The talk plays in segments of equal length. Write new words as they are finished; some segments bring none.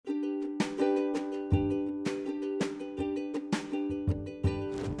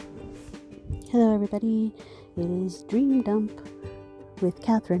Hello everybody, it is Dream Dump with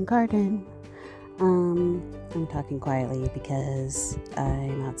Catherine Garden. I'm talking quietly because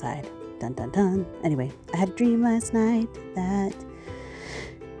I'm outside. Dun dun dun. Anyway, I had a dream last night that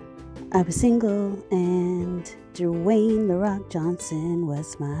I was single and Dwayne The Rock Johnson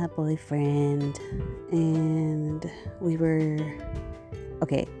was my boyfriend, and we were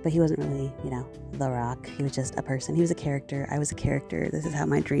okay, but he wasn't really, The Rock. He was just a person. He was a character. I was a character. This is how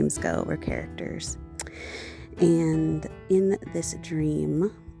my dreams go. We're characters. And in this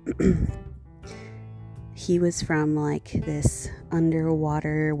dream, he was from like this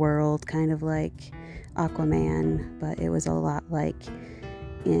underwater world, kind of like Aquaman, but it was a lot like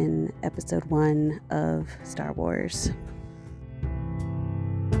in episode 1 of Star Wars.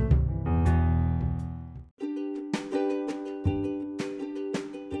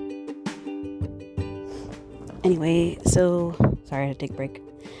 Anyway, so sorry, I had to take a break.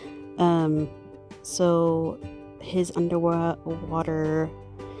 So his underwater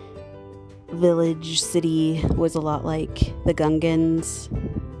village city was a lot like the Gungans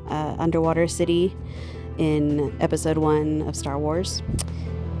underwater city in episode 1 of Star Wars,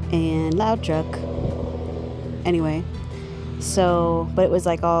 and Loud Truck. Anyway, so but it was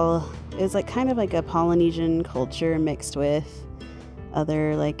like kind of like a Polynesian culture mixed with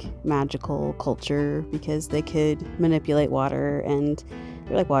other like magical culture, because they could manipulate water, and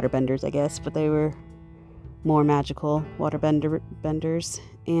they're like water benders, I guess, but they were more magical water benders.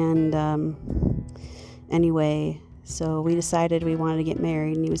 And anyway, so we decided we wanted to get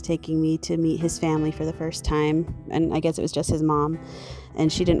married, and he was taking me to meet his family for the first time, and I guess it was just his mom,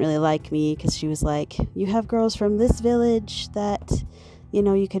 and she didn't really like me because she was like, you have girls from this village that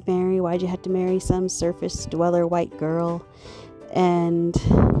you could marry, why'd you have to marry some surface dweller white girl? And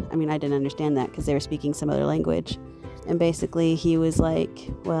I mean, I didn't understand that because they were speaking some other language. And basically he was like,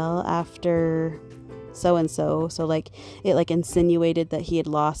 well, after so-and-so, so like it like insinuated that he had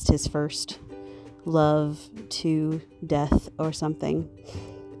lost his first love to death or something.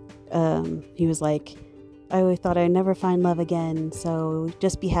 He was like, I thought I'd never find love again, so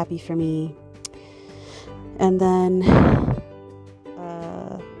just be happy for me. And then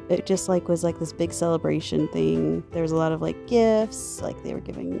it just like was like this big celebration thing. There was a lot of like gifts, like they were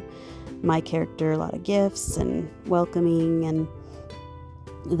giving my character a lot of gifts and welcoming. And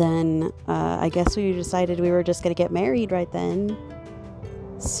then I guess we decided we were just gonna get married right then.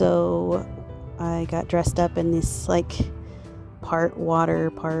 So I got dressed up in this like part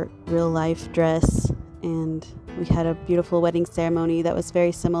water, part real life dress, and we had a beautiful wedding ceremony that was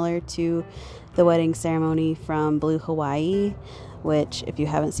very similar to the wedding ceremony from Blue Hawaii, which if you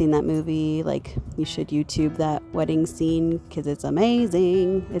haven't seen that movie, like you should YouTube that wedding scene because it's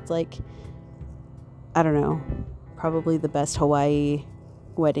amazing. It's like, I don't know, probably the best Hawaii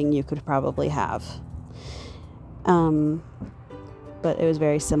wedding you could probably have. But it was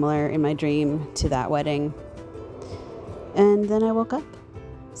very similar in my dream to that wedding. And then I woke up.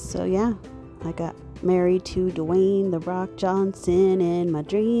 So yeah, I got married to Dwayne The Rock Johnson in my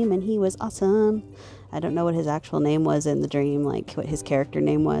dream, and he was awesome. I don't know what his actual name was in the dream, like what his character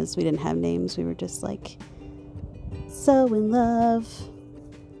name was. We didn't have names. We were just like so in love.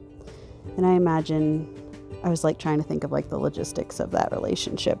 And I imagine I was like trying to think of like the logistics of that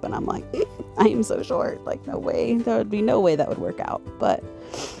relationship, and I'm like, I am so short. Like no way. There would be no way that would work out. But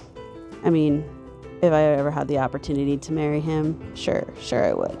I mean, if I ever had the opportunity to marry him, sure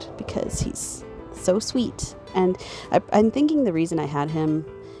I would, because he's so sweet. And I'm thinking the reason I had him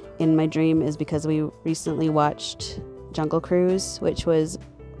in my dream is because we recently watched Jungle Cruise, which was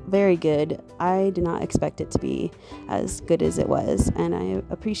very good. I did not expect it to be as good as it was, and I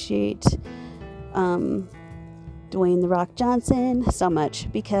appreciate Dwayne The Rock Johnson so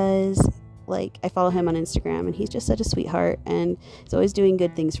much because like I follow him on Instagram, and he's just such a sweetheart, and he's always doing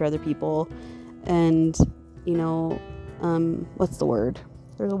good things for other people. And what's the word?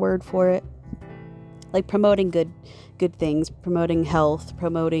 There's a word for it. Like promoting good things, promoting health,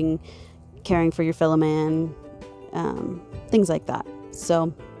 promoting caring for your fellow man, things like that.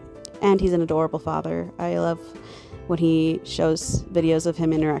 So, and he's an adorable father. I love when he shows videos of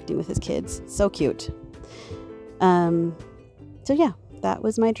him interacting with his kids. So cute. So yeah, that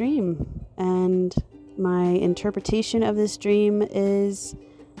was my dream. And my interpretation of this dream is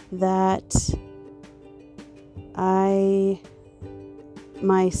that my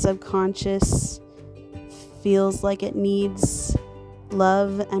subconscious feels like it needs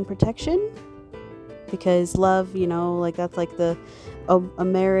love and protection, because love, like that's like a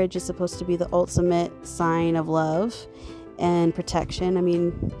marriage is supposed to be the ultimate sign of love, and protection. I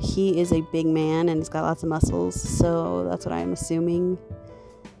mean, he is a big man and he's got lots of muscles, so that's what I'm assuming.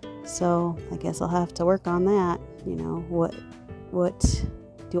 So I guess I'll have to work on that. You know, what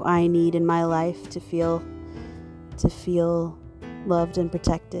do I need in my life to feel loved and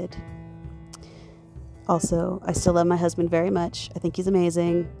protected? Also, I still love my husband very much. I think he's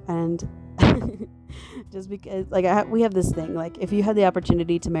amazing, and just because, like, we have this thing, like, if you had the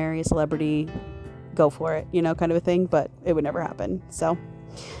opportunity to marry a celebrity, go for it, you know, kind of a thing, but it would never happen. So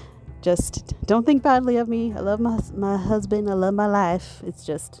just don't think badly of me. I love my husband. I love my life. It's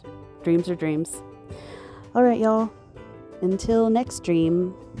just dreams are dreams. All right, y'all. Until next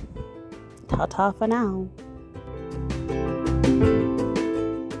dream, ta-ta for now.